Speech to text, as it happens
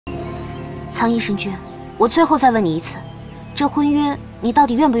苍衣神君，我最后再问你一次，这婚约你到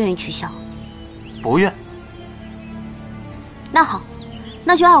底愿不愿意取消？不愿。那好，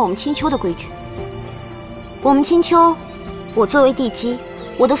那就按我们青丘的规矩。我们青丘，我作为帝姬，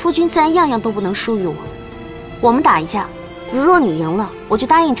我的夫君自然样样都不能输于我。我们打一架，如若你赢了，我就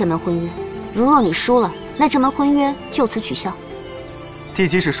答应这门婚约；如若你输了，那这门婚约就此取消。帝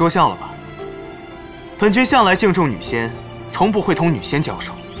姬是说笑了吧？本君向来敬重女仙，从不会同女仙交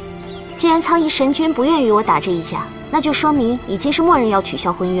手。既然苍衣神君不愿与我打这一架，那就说明已经是默认要取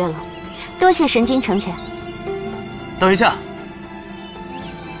消婚约了。多谢神君成全。等一下，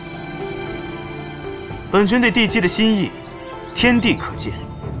本君对帝姬的心意，天地可见。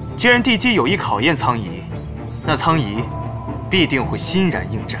既然帝姬有意考验苍夷，那苍夷必定会欣然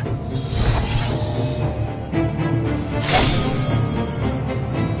应战。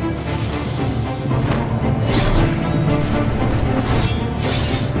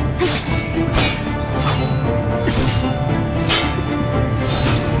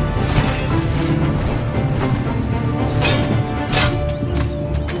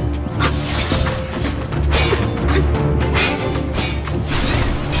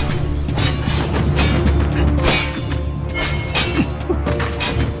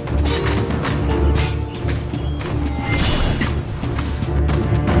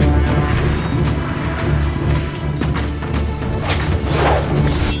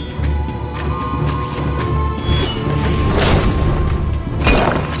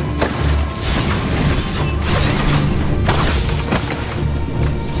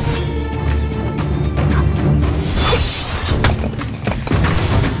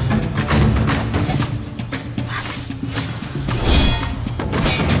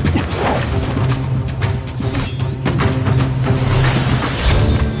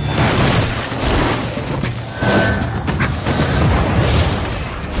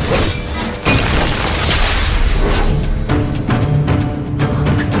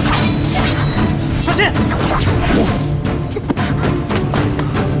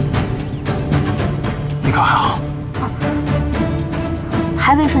你可还好？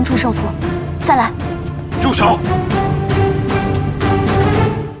还未分出胜负，再来！住手！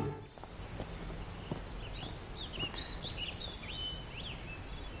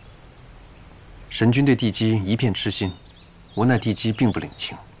神君对帝姬一片痴心，无奈帝姬并不领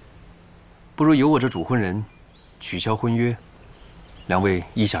情。不如由我这主婚人取消婚约，两位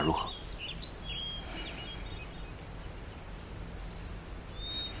意下如何？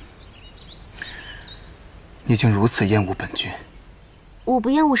 你竟如此厌恶本君！我不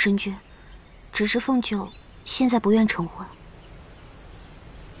厌恶神君，只是凤九现在不愿成婚。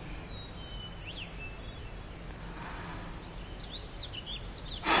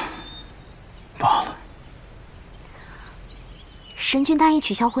罢了。神君答应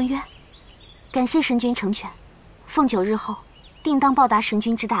取消婚约，感谢神君成全。凤九日后定当报答神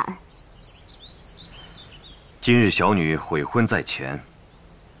君之大恩。今日小女悔婚在前，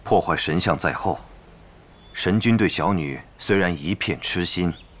破坏神像在后。 神君对小女虽然一片痴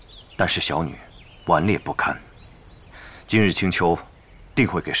心，但是小女顽劣不堪。今日青丘定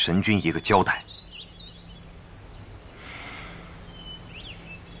会给神君一个交代。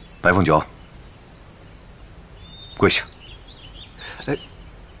白凤九，跪下。哎，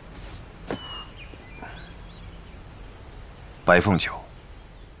白凤九，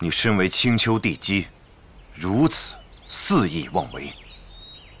你身为青丘帝姬，如此肆意妄为，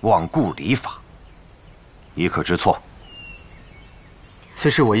罔顾礼法。 你可知错？此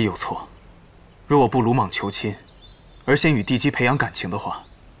事我亦有错。若我不鲁莽求亲，而先与帝姬培养感情的话，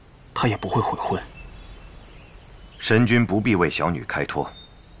她也不会悔婚。神君不必为小女开脱，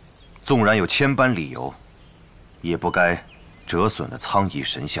纵然有千般理由，也不该折损了苍夷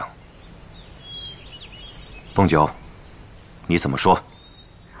神像。凤九，你怎么说？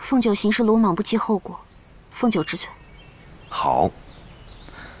凤九行事鲁莽，不计后果，凤九知罪。好。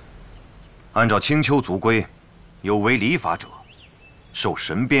 按照青丘族规，有违礼法者，受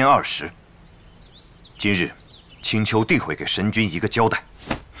神鞭20。今日，青丘定会给神君一个交代。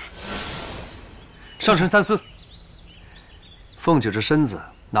上神三思，凤九这身子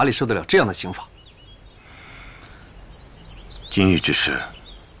哪里受得了这样的刑罚？今日之事，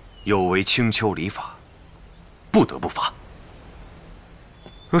有违青丘礼法，不得不罚。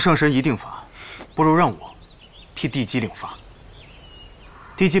若圣神一定罚，不如让我替帝姬领罚。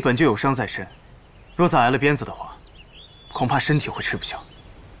 帝姬本就有伤在身，若再挨了鞭子的话，恐怕身体会吃不消。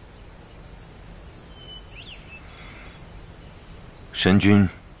神君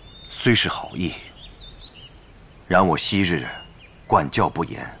虽是好意，然我昔日管教不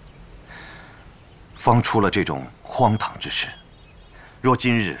严，方出了这种荒唐之事。若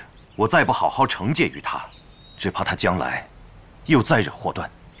今日我再不好好惩戒于他，只怕他将来又再惹祸端。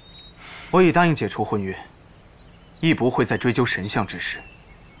我已答应解除婚约，亦不会再追究神像之事。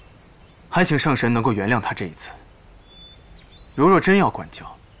还请上神能够原谅他这一次。如若真要管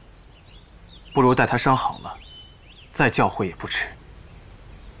教，不如待他伤好了，再教诲也不迟。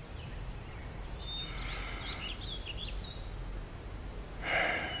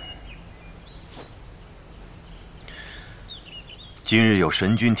今日有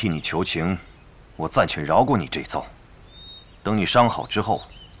神君替你求情，我暂且饶过你这遭。等你伤好之后，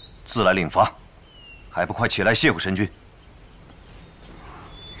自来另罚。还不快起来谢过神君！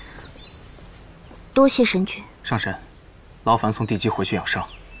多谢神君。上神，劳烦送地基回去养伤。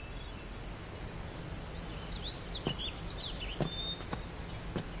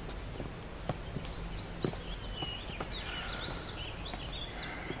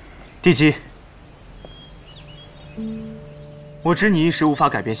地基，我知你一时无法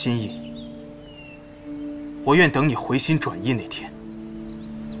改变心意，我愿等你回心转意那天。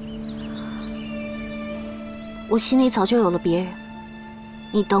我心里早就有了别人，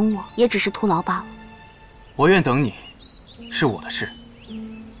你等我也只是徒劳罢了。我愿等你，是我的事。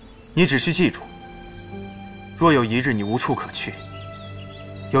你只需记住，若有一日你无处可去，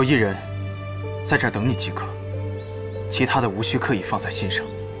有一人在这儿等你即可，其他的无需刻意放在心上。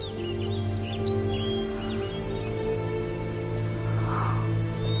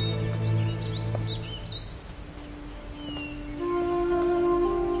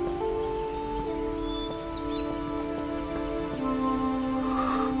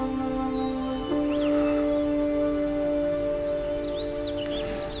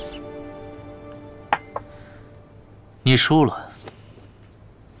你输了。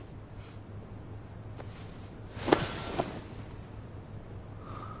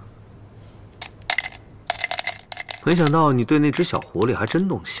没想到你对那只小狐狸还真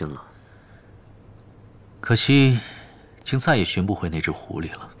动心了。可惜，竟再也寻不回那只狐狸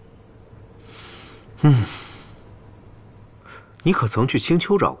了。你可曾去青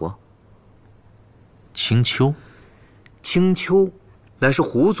丘找过？青丘？青丘，乃是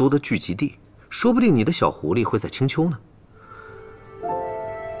狐族的聚集地。说不定你的小狐狸会在青丘呢。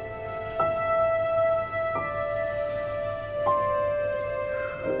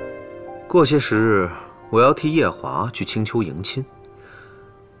过些时日，我要替夜华去青丘迎亲，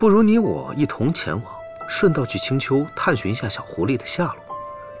不如你我一同前往，顺道去青丘探寻一下小狐狸的下落。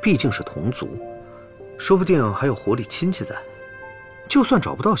毕竟是同族，说不定还有狐狸亲戚在。就算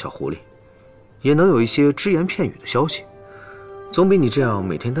找不到小狐狸，也能有一些只言片语的消息，总比你这样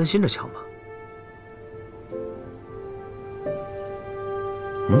每天担心着强吧。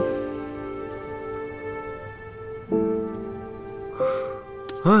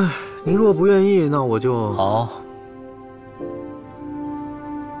哎，你若不愿意，那我就……好。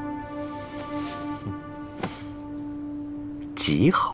极好。